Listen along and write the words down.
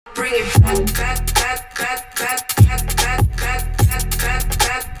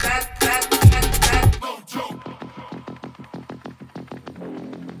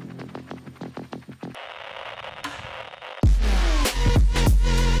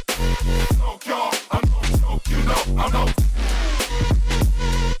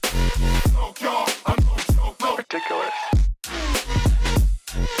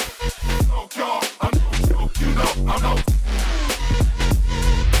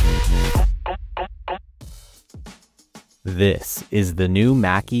This is the new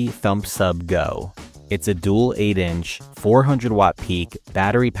Mackie ThumpSub GO. It's a dual 8-inch, 400-watt peak,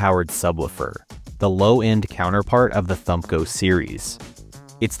 battery-powered subwoofer, the low-end counterpart of the ThumpGO series.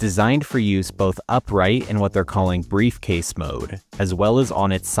 It's designed for use both upright in what they're calling briefcase mode, as well as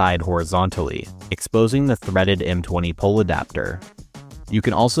on its side horizontally, exposing the threaded M20 pole adapter. You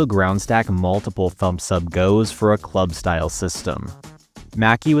can also ground stack multiple ThumpSub GOs for a club-style system.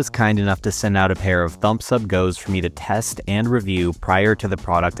 Mackie was kind enough to send out a pair of ThumpSub GOs for me to test and review prior to the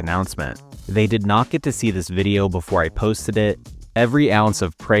product announcement. They did not get to see this video before I posted it. Every ounce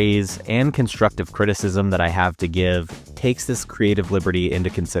of praise and constructive criticism that I have to give takes this creative liberty into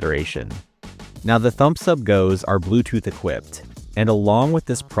consideration. Now, the ThumpSub GOs are Bluetooth equipped, and along with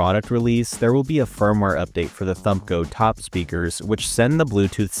this product release, there will be a firmware update for the ThumpGO top speakers, which send the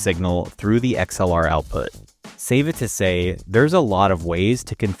Bluetooth signal through the XLR output. Save it to say, there's a lot of ways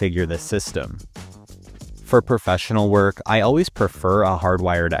to configure this system. For professional work, I always prefer a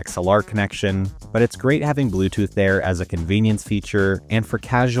hardwired XLR connection, but it's great having Bluetooth there as a convenience feature and for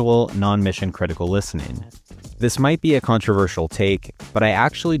casual, non-mission critical listening. This might be a controversial take, but I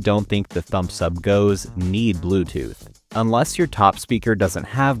actually don't think the ThumpSub GOs need Bluetooth. Unless your top speaker doesn't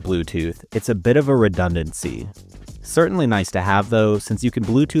have Bluetooth, it's a bit of a redundancy. Certainly nice to have though, since you can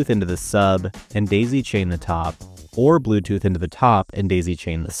Bluetooth into the sub and daisy chain the top, or Bluetooth into the top and daisy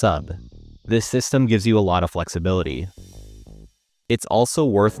chain the sub. This system gives you a lot of flexibility. It's also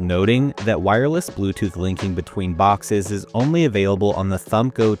worth noting that wireless Bluetooth linking between boxes is only available on the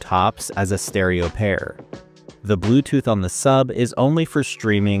ThumpGO tops as a stereo pair. The Bluetooth on the sub is only for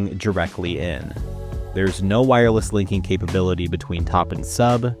streaming directly in. There's no wireless linking capability between top and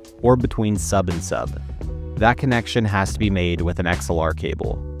sub, or between sub and sub. That connection has to be made with an XLR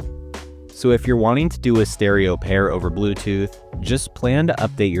cable. So if you're wanting to do a stereo pair over Bluetooth, just plan to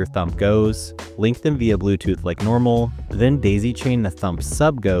update your ThumpGOs, link them via Bluetooth like normal, then daisy chain the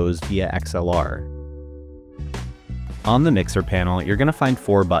ThumpSub GOs via XLR. On the mixer panel, you're going to find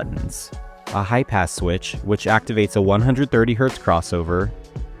 4 buttons: a high-pass switch, which activates a 130Hz crossover,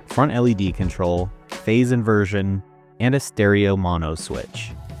 front LED control, phase inversion, and a stereo mono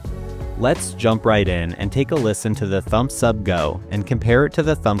switch. Let's jump right in and take a listen to the ThumpSub GO and compare it to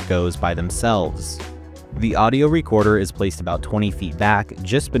the ThumpGOs by themselves. The audio recorder is placed about 20 feet back,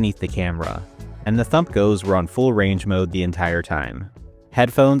 just beneath the camera, and the ThumpGOs were on full range mode the entire time.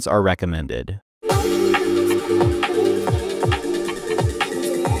 Headphones are recommended.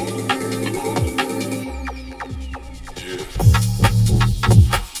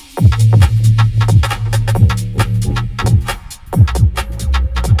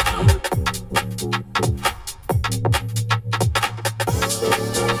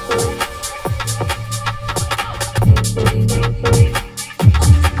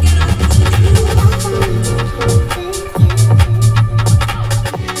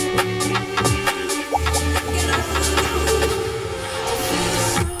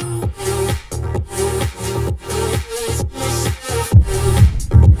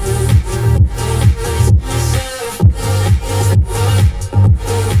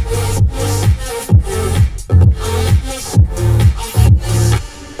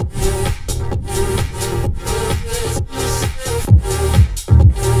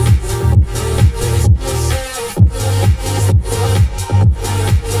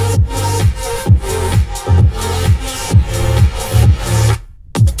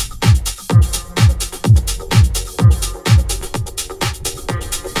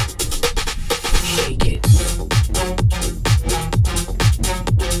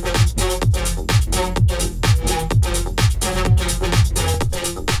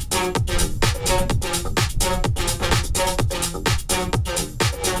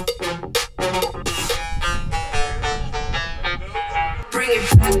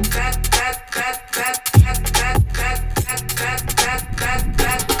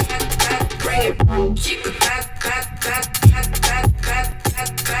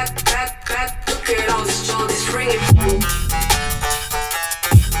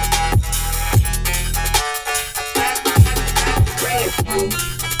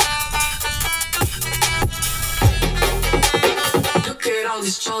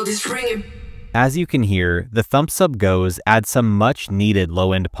 world is ringing. As you can hear, the ThumpSub GOs add some much needed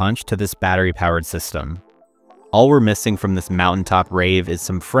low-end punch to this battery-powered system. All we're missing from this mountaintop rave is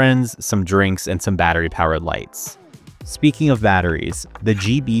some friends, some drinks, and some battery-powered lights. Speaking of batteries, the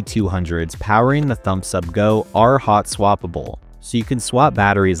GB200s powering the ThumpSub GO are hot swappable, so you can swap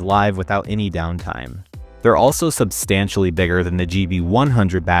batteries live without any downtime. They're also substantially bigger than the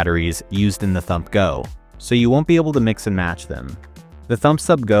GB100 batteries used in the ThumpGO, so you won't be able to mix and match them. The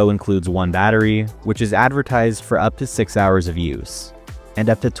ThumpSub GO includes one battery, which is advertised for up to 6 hours of use, and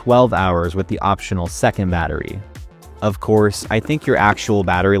up to 12 hours with the optional second battery. Of course, I think your actual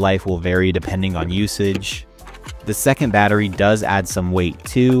battery life will vary depending on usage. The second battery does add some weight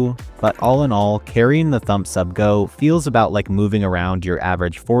too, but all in all, carrying the ThumpSub GO feels about like moving around your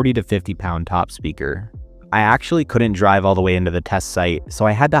average 40 to 50 pound top speaker. I actually couldn't drive all the way into the test site, so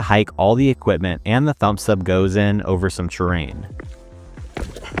I had to hike all the equipment and the ThumpSub GOs in over some terrain.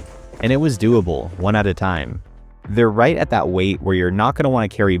 And it was doable, one at a time. They're right at that weight where you're not going to want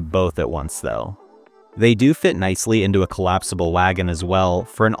to carry both at once though. They do fit nicely into a collapsible wagon as well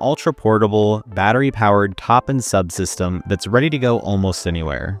for an ultra-portable, battery-powered top and sub system that's ready to go almost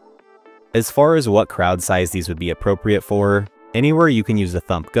anywhere. As far as what crowd size these would be appropriate for, anywhere you can use a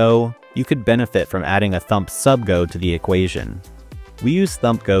ThumpGO, you could benefit from adding a ThumpSub GO to the equation. We use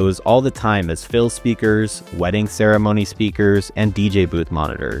ThumpGOs all the time as fill speakers, wedding ceremony speakers, and DJ booth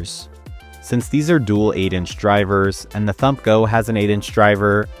monitors. Since these are dual 8-inch drivers, and the ThumpGO has an 8-inch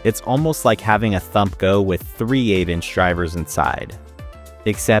driver, it's almost like having a ThumpGO with 3 8-inch drivers inside.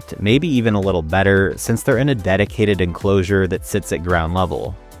 Except maybe even a little better since they're in a dedicated enclosure that sits at ground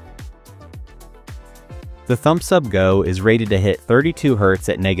level. The ThumpSub GO is rated to hit 32 Hz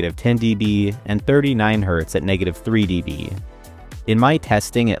at -10 dB and 39 Hz at -3 dB. In my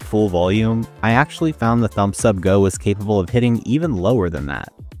testing at full volume, I actually found the ThumpSub GO was capable of hitting even lower than that,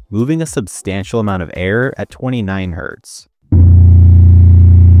 moving a substantial amount of air at 29 Hz.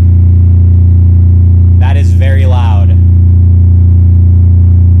 That is very loud.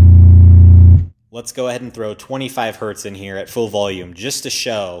 Let's go ahead and throw 25 Hz in here at full volume just to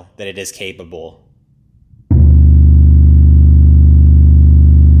show that it is capable.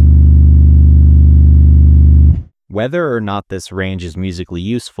 Whether or not this range is musically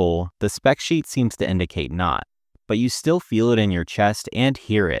useful, the spec sheet seems to indicate not, but you still feel it in your chest and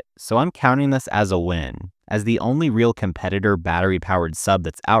hear it, so I'm counting this as a win, as the only real competitor battery-powered sub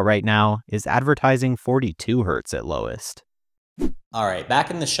that's out right now is advertising 42 Hz at lowest. Alright, back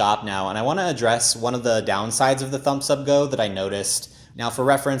in the shop now, and I want to address one of the downsides of the ThumpSub GO that I noticed. Now for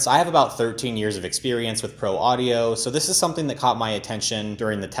reference, I have about 13 years of experience with pro audio, so this is something that caught my attention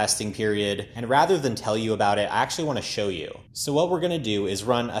during the testing period, and rather than tell you about it, I actually want to show you. So what we're going to do is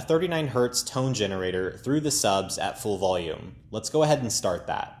run a 39 Hz tone generator through the subs at full volume. Let's go ahead and start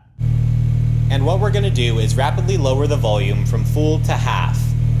that. And what we're going to do is rapidly lower the volume from full to half.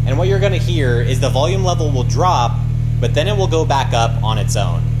 And what you're going to hear is the volume level will drop, but then it will go back up on its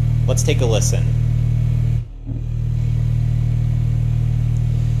own. Let's take a listen.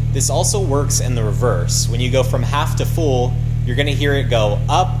 This also works in the reverse. When you go from half to full, you're going to hear it go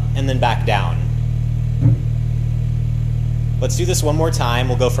up and then back down. Let's do this one more time.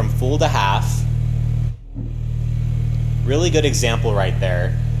 We'll go from full to half. Really good example right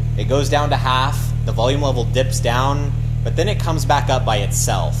there. It goes down to half, the volume level dips down, but then it comes back up by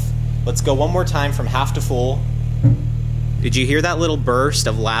itself. Let's go one more time from half to full. Did you hear that little burst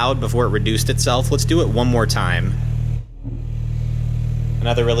of loud before it reduced itself? Let's do it one more time.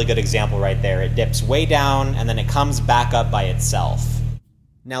 Another really good example right there. It dips way down and then it comes back up by itself.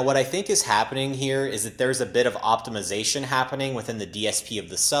 Now what I think is happening here is that there's a bit of optimization happening within the DSP of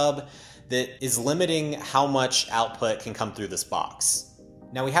the sub that is limiting how much output can come through this box.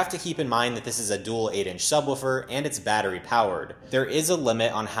 Now we have to keep in mind that this is a dual 8-inch subwoofer and it's battery powered. There is a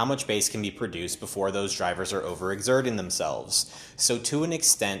limit on how much bass can be produced before those drivers are overexerting themselves. So to an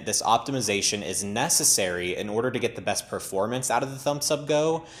extent, this optimization is necessary in order to get the best performance out of the ThumpSub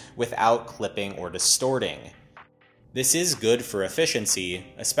GO without clipping or distorting. This is good for efficiency,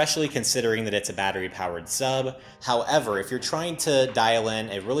 especially considering that it's a battery-powered sub. However, if you're trying to dial in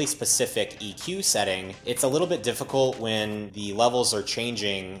a really specific EQ setting, it's a little bit difficult when the levels are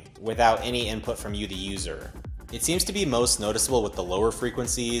changing without any input from you, the user. It seems to be most noticeable with the lower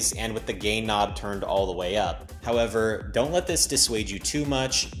frequencies and with the gain knob turned all the way up. However, don't let this dissuade you too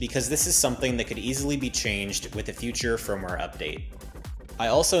much, because this is something that could easily be changed with a future firmware update. I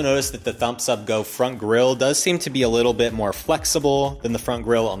also noticed that the ThumpSub GO front grille does seem to be a little bit more flexible than the front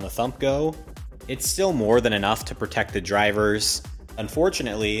grille on the ThumpGO. It's still more than enough to protect the drivers,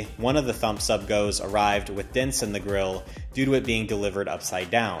 Unfortunately, one of the ThumpSub GOs arrived with dents in the grill due to it being delivered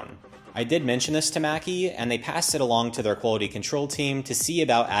upside down. I did mention this to Mackie, and they passed it along to their quality control team to see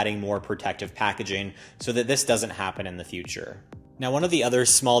about adding more protective packaging so that this doesn't happen in the future. Now, one of the other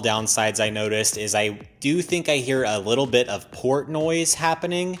small downsides I noticed is I do think I hear a little bit of port noise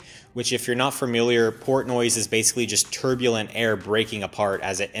happening, which, if you're not familiar, port noise is basically just turbulent air breaking apart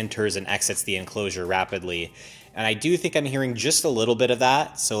as it enters and exits the enclosure rapidly. And I do think I'm hearing just a little bit of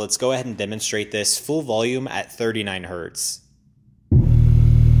that, so let's go ahead and demonstrate this full volume at 39 Hz.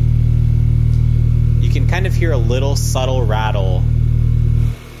 You can kind of hear a little subtle rattle.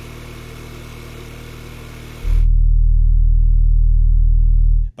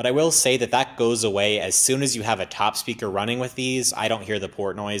 But I will say that that goes away as soon as you have a top speaker running with these. I don't hear the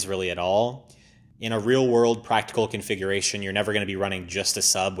port noise really at all. In a real world practical configuration, you're never going to be running just a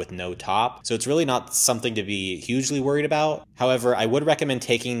sub with no top, so it's really not something to be hugely worried about. However, I would recommend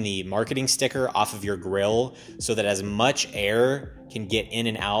taking the marketing sticker off of your grill so that as much air can get in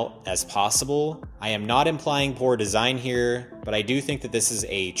and out as possible. I am not implying poor design here, but I do think that this is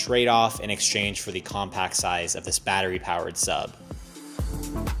a trade-off in exchange for the compact size of this battery-powered sub.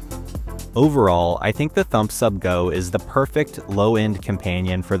 Overall, I think the ThumpSub GO is the perfect low-end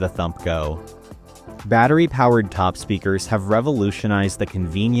companion for the ThumpGO. Battery-powered top speakers have revolutionized the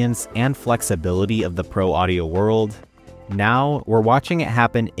convenience and flexibility of the pro audio world. Now, we're watching it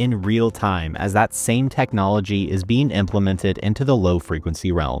happen in real time as that same technology is being implemented into the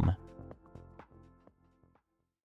low-frequency realm.